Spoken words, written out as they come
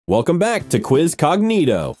Welcome back to Quiz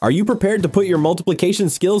Cognito. Are you prepared to put your multiplication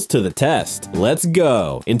skills to the test? Let's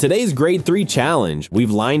go. In today's grade 3 challenge,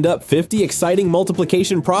 we've lined up 50 exciting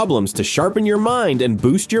multiplication problems to sharpen your mind and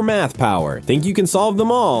boost your math power. Think you can solve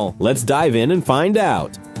them all? Let's dive in and find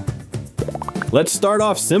out. Let's start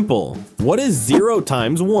off simple. What is 0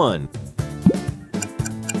 times 1?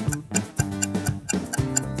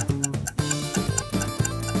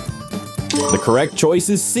 The correct choice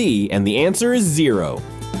is C, and the answer is 0.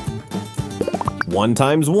 1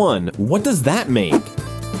 times 1, what does that make?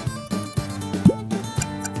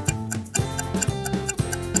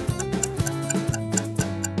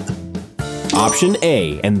 Option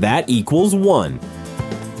A, and that equals 1.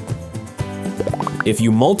 If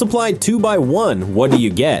you multiply 2 by 1, what do you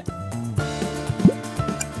get?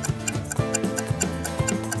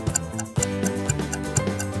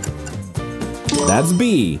 That's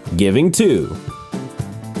B, giving 2.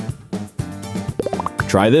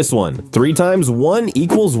 Try this one. 3 times 1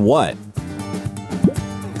 equals what?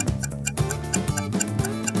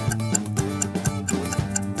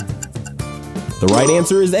 The right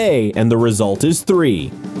answer is A, and the result is 3.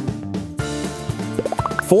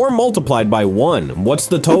 4 multiplied by 1, what's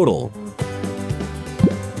the total?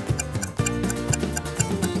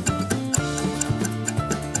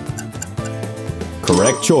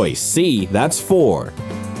 Correct choice, C, that's 4.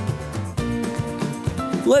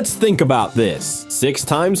 Let's think about this. 6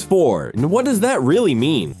 times 4, and what does that really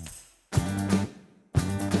mean?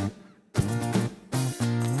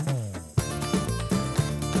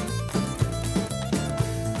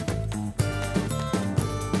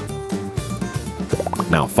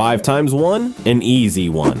 Now 5 times 1, an easy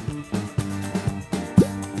one.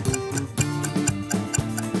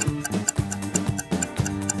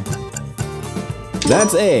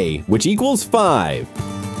 That's A, which equals 5.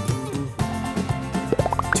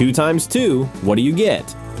 2 times 2, what do you get?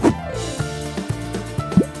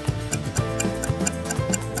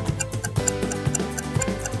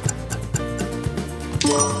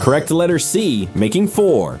 Correct letter C, making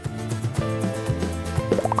 4.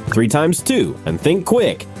 3 times 2, and think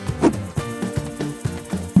quick.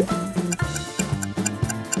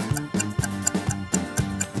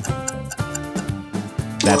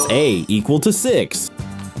 That's A, equal to 6.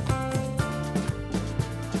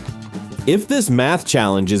 If this math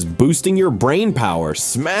challenge is boosting your brain power,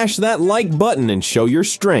 smash that like button and show your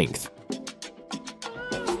strength.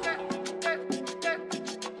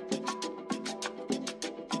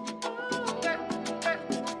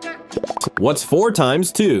 What's 4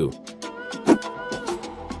 times 2?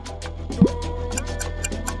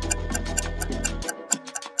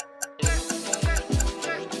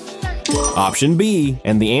 Option B,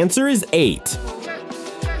 and the answer is 8.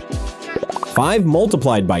 5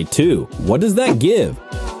 multiplied by 2, what does that give?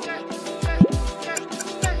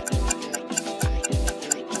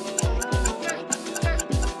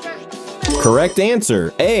 Correct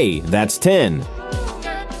answer, A, that's 10.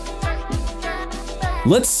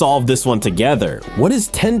 Let's solve this one together. What is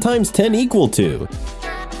 10 times 10 equal to?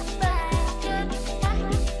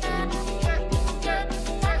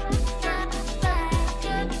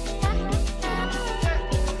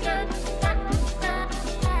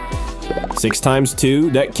 Six times 2,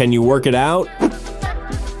 can you work it out?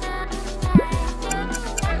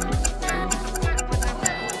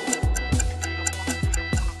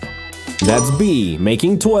 That's B,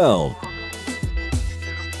 making 12.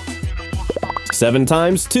 7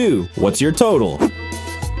 times 2, what's your total?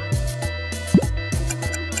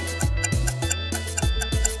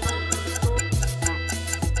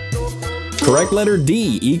 Correct letter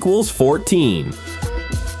D equals 14.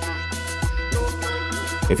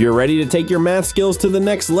 If you're ready to take your math skills to the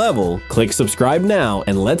next level, click subscribe now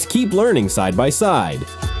and let's keep learning side by side.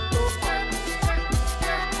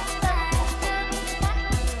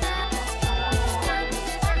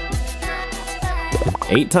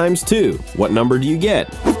 8 times 2, what number do you get?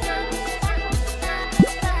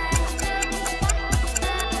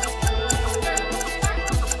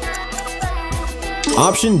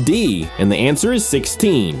 Option D, and the answer is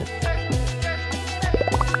 16.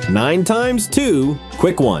 9 times 2,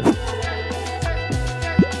 quick one.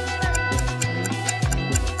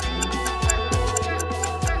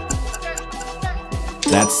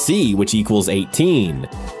 That's C, which equals 18.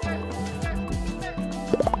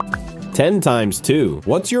 10 times 2,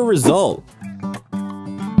 what's your result?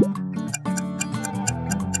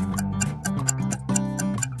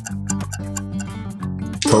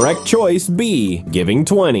 Correct choice, B, giving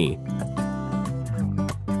 20.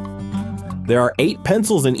 There are 8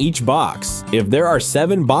 pencils in each box. If there are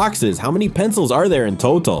 7 boxes, how many pencils are there in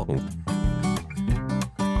total?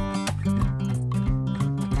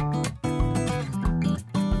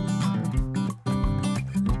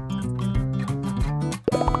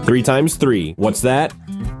 3 times 3, what's that?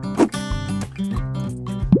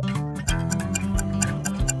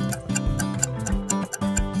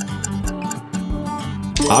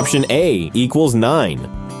 Option A equals 9.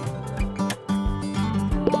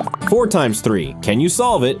 4 times 3, can you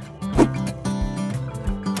solve it?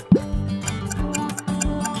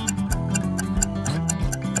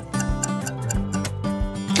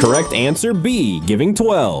 Correct answer B, giving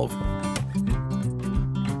 12.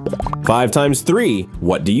 5 times 3,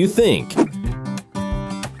 what do you think?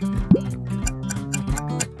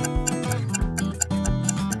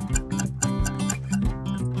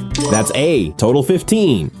 That's A, total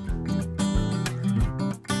 15.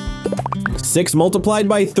 6 multiplied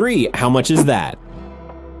by 3, how much is that?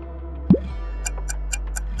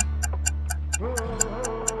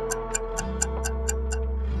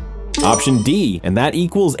 Option D, and that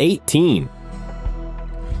equals 18.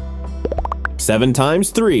 7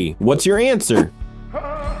 times 3, what's your answer?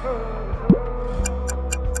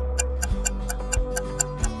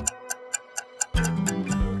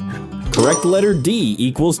 Correct letter D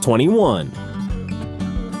equals 21.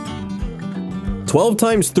 12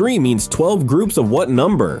 times 3 means 12 groups of what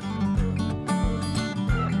number?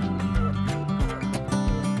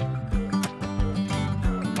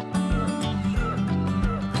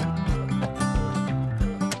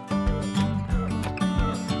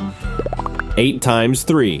 Eight times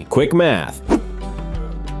 3. Quick math.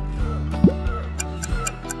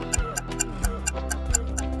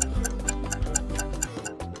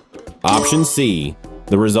 Option C.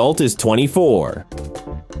 The result is 24.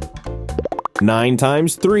 9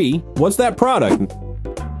 times 3. What's that product?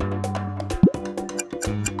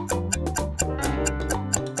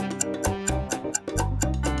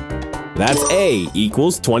 That's A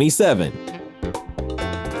equals 27.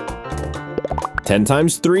 10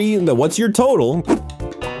 times 3, what's your total?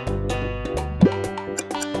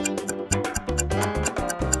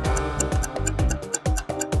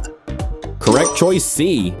 Correct choice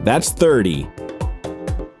C, that's 30.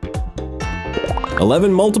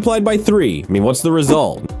 11 multiplied by 3, what's the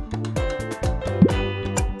result?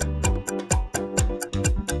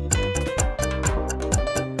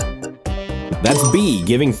 That's B,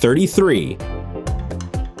 giving 33.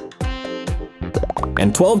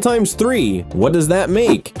 And 12 times 3, what does that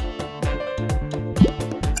make?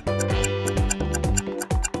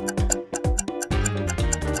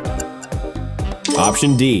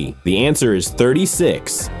 Option D, the answer is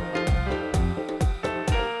 36.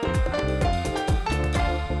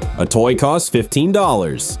 A toy costs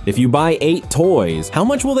 $15. If you buy 8 toys, how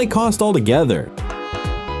much will they cost altogether?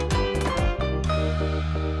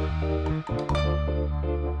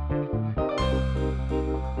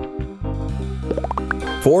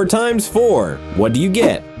 Four times 4, what do you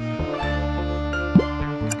get?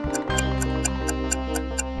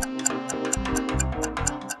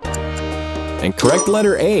 And correct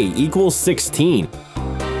letter A equals 16.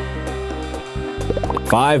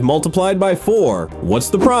 5 multiplied by 4,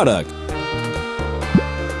 what's the product?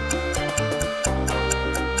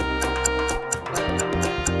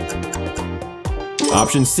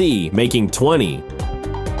 Option C, making 20.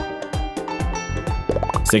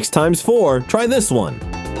 6 times 4, try this one.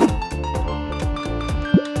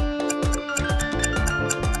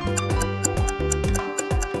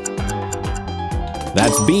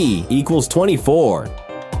 That's B equals 24.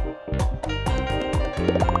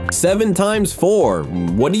 7 times 4,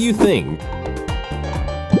 what do you think?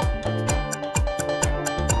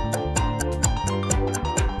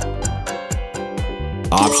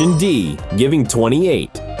 Option D, giving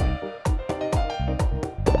 28.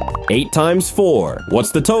 8 times 4,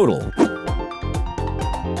 what's the total?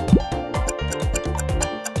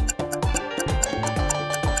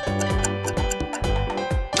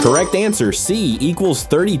 Correct answer C equals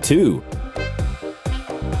 32.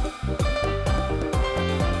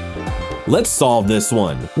 Let's solve this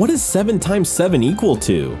one. What does 7 times 7 equal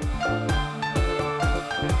to?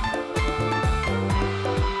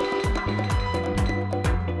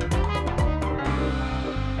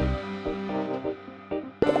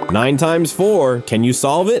 Nine times 4, can you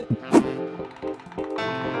solve it?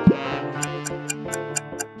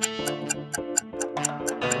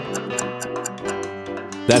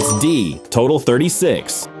 That's D, total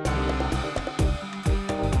 36.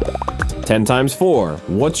 10 times 4,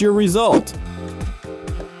 what's your result?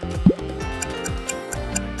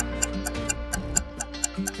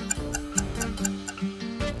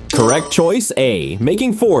 Correct choice A,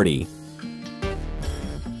 making 40.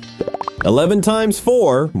 11 times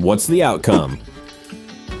 4, what's the outcome?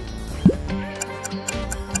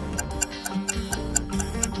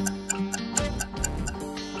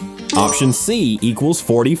 Option C equals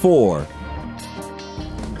 44.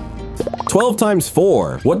 12 times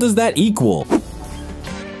 4, what does that equal?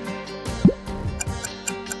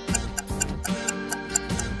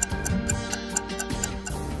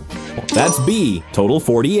 That's B, total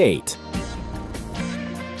 48.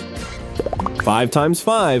 5 times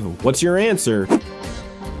 5, what's your answer?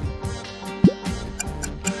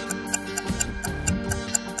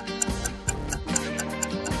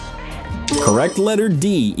 Correct letter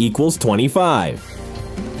D equals 25.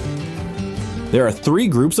 There are 3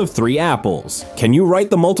 groups of 3 apples. Can you write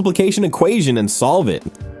the multiplication equation and solve it?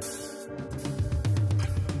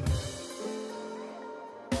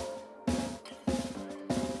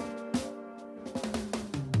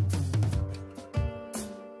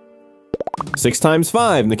 Six times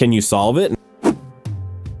 5, can you solve it?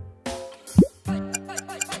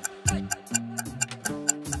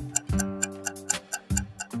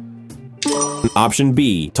 Option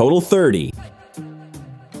B, total 30.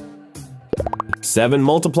 7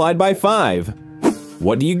 multiplied by 5.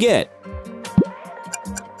 What do you get?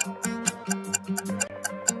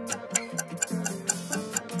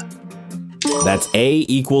 That's A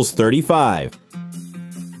equals 35.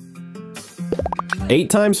 8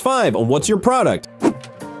 times 5, what's your product?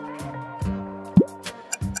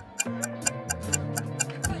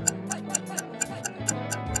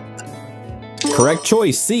 Correct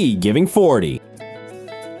choice C, giving 40.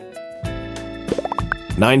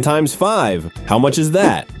 9 times 5, how much is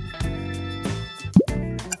that?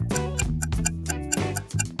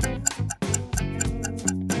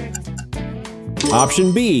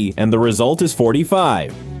 Option B, and the result is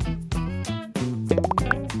 45.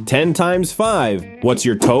 10 times 5, what's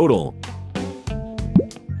your total?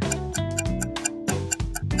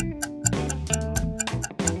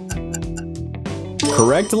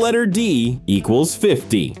 Correct letter D equals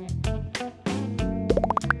 50.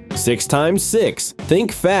 6 times 6,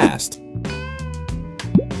 think fast.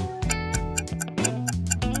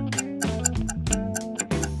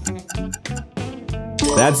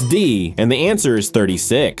 That's D, and the answer is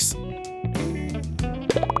 36.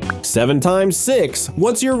 7 times 6,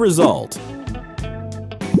 what's your result?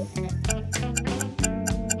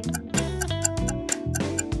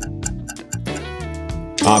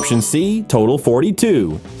 Option C, total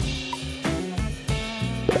 42.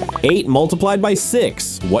 8 multiplied by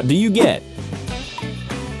 6, what do you get?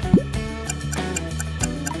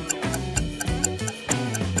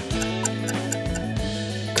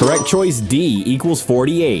 Correct choice D equals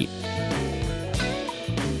 48.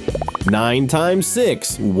 9 times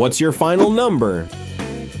 6, what's your final number?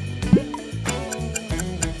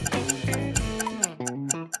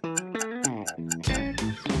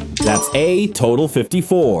 That's A, total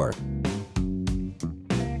 54.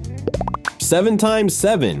 7 times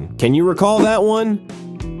 7, can you recall that one?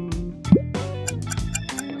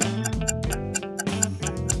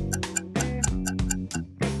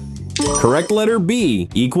 Correct letter B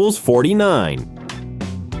equals 49.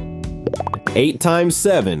 8 times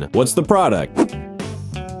 7, what's the product?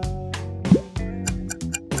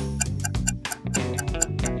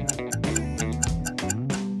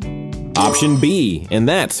 Option B, and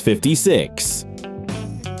that's 56.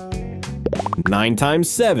 9 times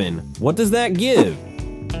 7, what does that give?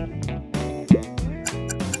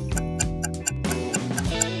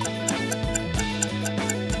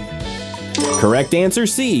 Correct answer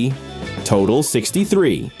C, total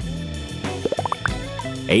 63.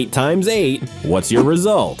 8 times 8, what's your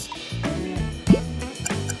result?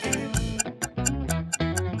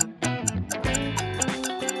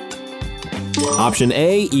 Option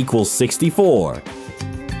A equals 64.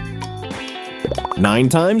 9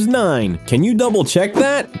 times 9, can you double check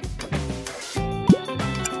that?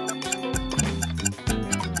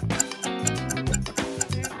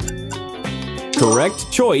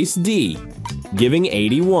 Correct choice D, giving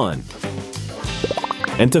 81.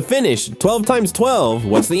 And to finish, 12 times 12,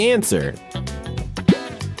 what's the answer?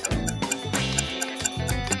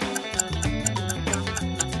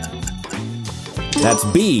 That's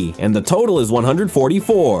B, and the total is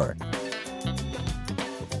 144.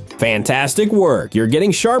 Fantastic work! You're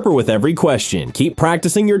getting sharper with every question. Keep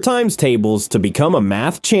practicing your times tables to become a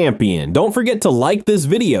math champion. Don't forget to like this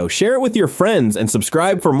video, share it with your friends, and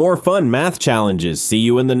subscribe for more fun math challenges. See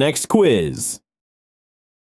you in the next quiz.